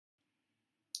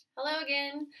Hello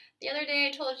again. The other day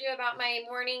I told you about my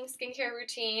morning skincare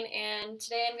routine, and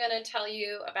today I'm going to tell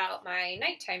you about my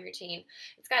nighttime routine.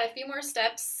 It's got a few more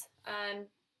steps.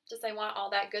 Just I want all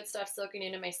that good stuff soaking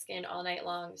into my skin all night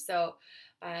long. So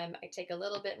I take a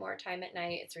little bit more time at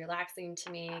night. It's relaxing to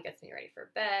me, gets me ready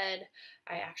for bed.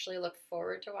 I actually look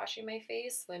forward to washing my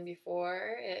face when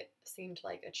before it seemed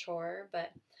like a chore,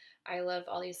 but I love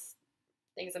all these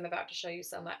things I'm about to show you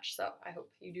so much, so I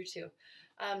hope you do too.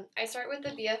 I start with the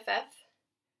BFF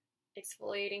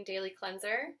Exfoliating Daily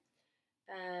Cleanser.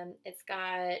 It's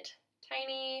got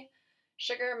tiny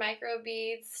sugar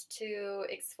microbeads to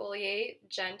exfoliate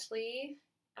gently.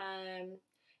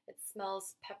 It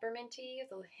smells pepperminty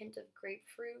with a hint of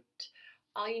grapefruit.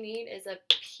 All you need is a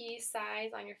pea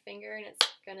size on your finger and it's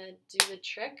gonna do the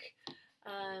trick.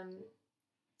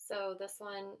 So this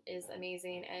one is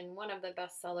amazing and one of the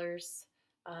best sellers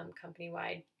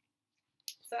company-wide.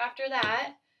 So after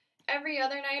that, every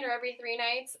other night or every 3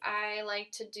 nights, I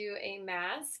like to do a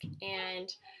mask, and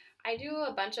I do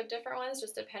a bunch of different ones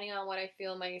just depending on what I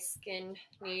feel my skin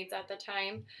needs at the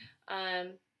time.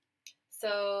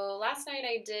 So last night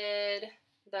I did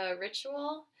the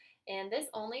Ritual, and this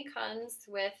only comes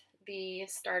with the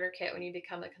starter kit when you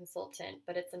become a consultant,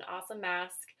 but it's an awesome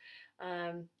mask.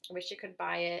 I wish you could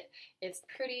buy it. It's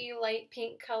pretty light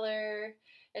pink color.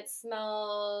 It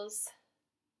smells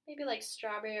maybe like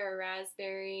strawberry or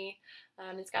raspberry.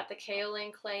 It's got the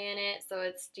kaolin clay in it, so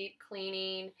it's deep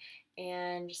cleaning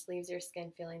and just leaves your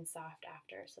skin feeling soft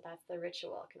after. So that's the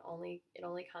Ritual. It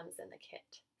only comes in the kit.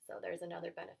 So there's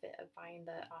another benefit of buying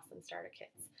the awesome starter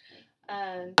kits.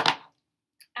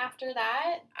 After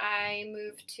that, I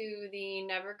moved to the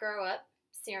Never Grow Up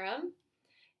serum,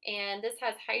 and this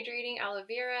has hydrating aloe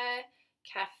vera,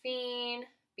 caffeine,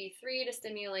 B3 to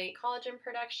stimulate collagen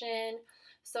production.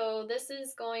 So this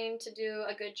is going to do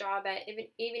a good job at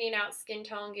evening out skin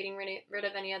tone, getting rid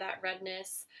of any of that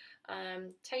redness,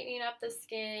 tightening up the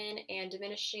skin, and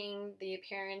diminishing the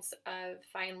appearance of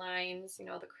fine lines, you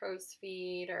know, the crow's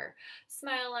feet or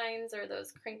smile lines or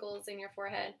those crinkles in your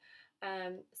forehead.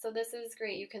 So this is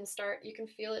great. You can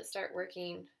feel it start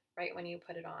working right when you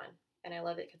put it on. And I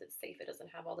love it because it's safe. It doesn't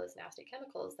have all those nasty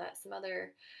chemicals that some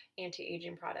other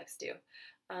anti-aging products do.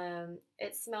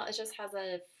 It just has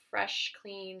a fresh,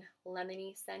 clean,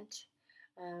 lemony scent.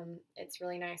 It's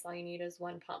really nice. All you need is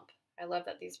one pump. I love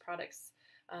that these products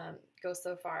go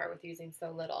so far with using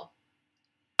so little.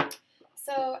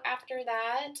 So after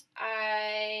that,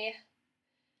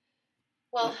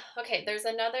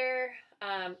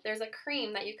 there's a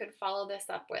cream that you could follow this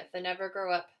up with, the Never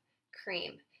Grow Up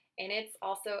cream. And it's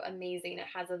also amazing. It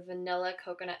has a vanilla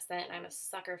coconut scent. I'm a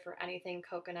sucker for anything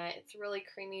coconut. It's really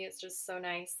creamy. It's just so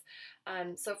nice.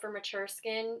 So for mature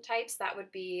skin types, that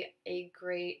would be a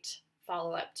great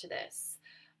follow-up to this.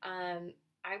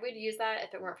 I would use that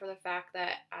if it weren't for the fact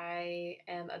that I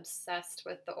am obsessed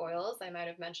with the oils. I might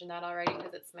have mentioned that already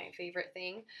because it's my favorite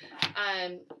thing.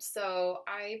 So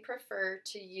I prefer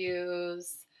to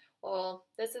use, well,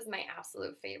 this is my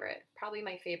absolute favorite, probably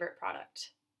my favorite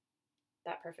product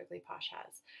that Perfectly Posh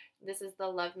has. This is the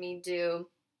Love Me Do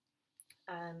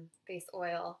face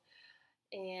oil.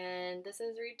 And this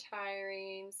is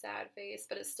retiring, sad face,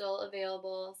 but it's still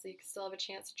available, so you can still have a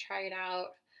chance to try it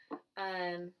out.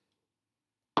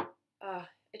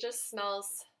 It just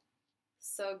smells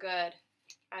so good.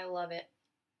 I love it.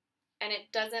 And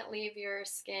it doesn't leave your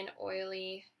skin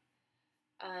oily.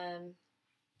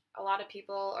 A lot of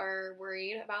people are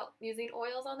worried about using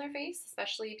oils on their face,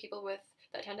 especially people that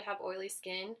tend to have oily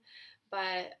skin.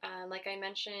 But like I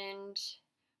mentioned,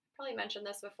 probably mentioned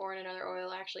this before in another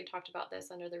oil. I actually talked about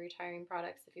this under the retiring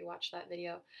products if you watched that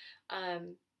video.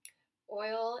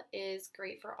 Oil is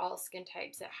great for all skin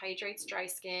types. It hydrates dry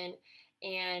skin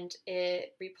and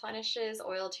it replenishes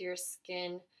oil to your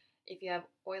skin if you have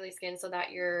oily skin so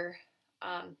that you're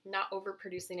not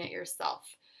overproducing it yourself.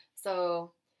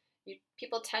 So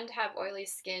people tend to have oily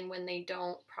skin when they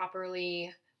don't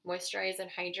properly moisturize and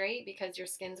hydrate because your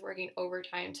skin's working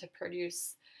overtime to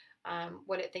produce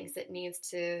what it thinks it needs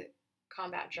to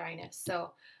combat dryness.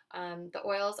 So the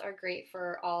oils are great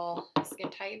for all skin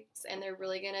types, and they're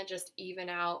really going to just even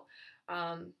out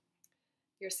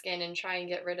your skin and try and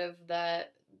get rid of the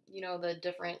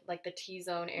different, like the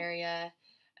T-zone area,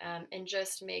 and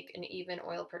just make an even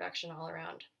oil production all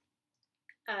around.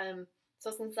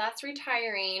 So since that's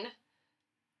retiring,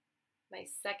 my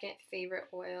second favorite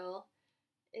oil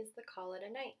is the Call It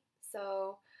a Night.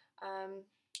 So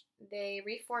they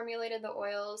reformulated the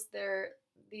oils.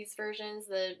 These versions,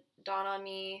 the Dawn on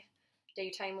Me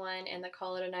daytime one and the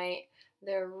Call It a Night,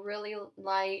 they're really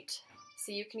light,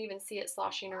 so you can even see it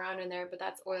sloshing around in there, but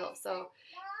that's oil. So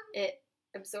it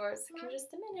absorbs. Can you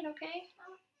just a minute, okay?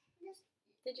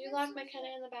 Did you lock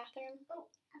McKenna in the bathroom? Oh,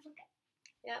 I forgot.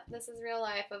 Yep, this is real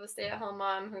life of a stay-at-home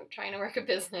mom who trying to work a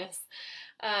business.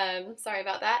 Sorry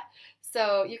about that.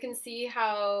 So you can see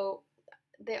how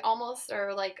they almost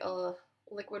are like a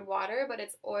liquid water, but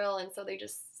it's oil, and so they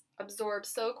just absorb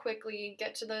so quickly,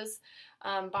 get to those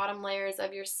bottom layers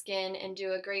of your skin, and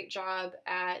do a great job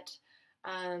at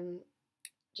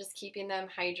just keeping them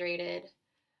hydrated.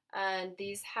 And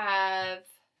these have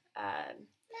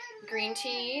green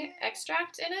tea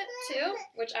extract in it too,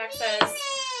 which acts as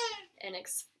an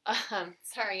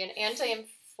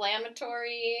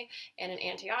anti-inflammatory and an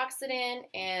antioxidant,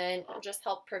 and just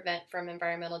help prevent from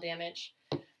environmental damage.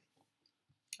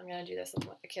 I'm gonna do this with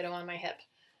a kiddo on my hip.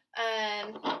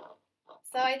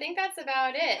 So I think that's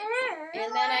about it.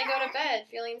 And then I go to bed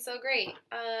feeling so great.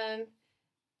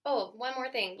 Oh, one more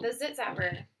thing, the Zit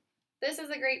Zapper. This is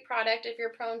a great product if you're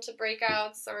prone to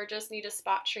breakouts or just need a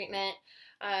spot treatment.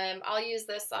 I'll use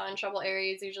this on trouble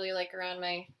areas, usually like around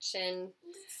my chin,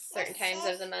 certain times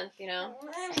of the month, you know.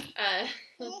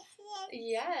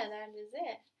 Yeah, that is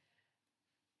it.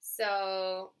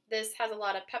 So this has a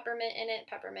lot of peppermint in it.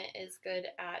 Peppermint is good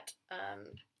at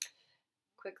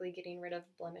quickly getting rid of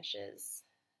blemishes.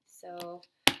 So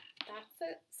that's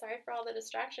it. Sorry for all the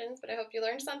distractions, but I hope you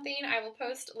learned something. I will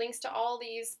post links to all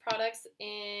these products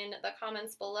in the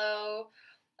comments below.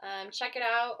 Check it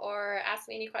out or ask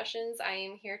me any questions. I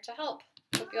am here to help.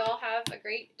 Hope you all have a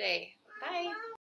great day. Bye.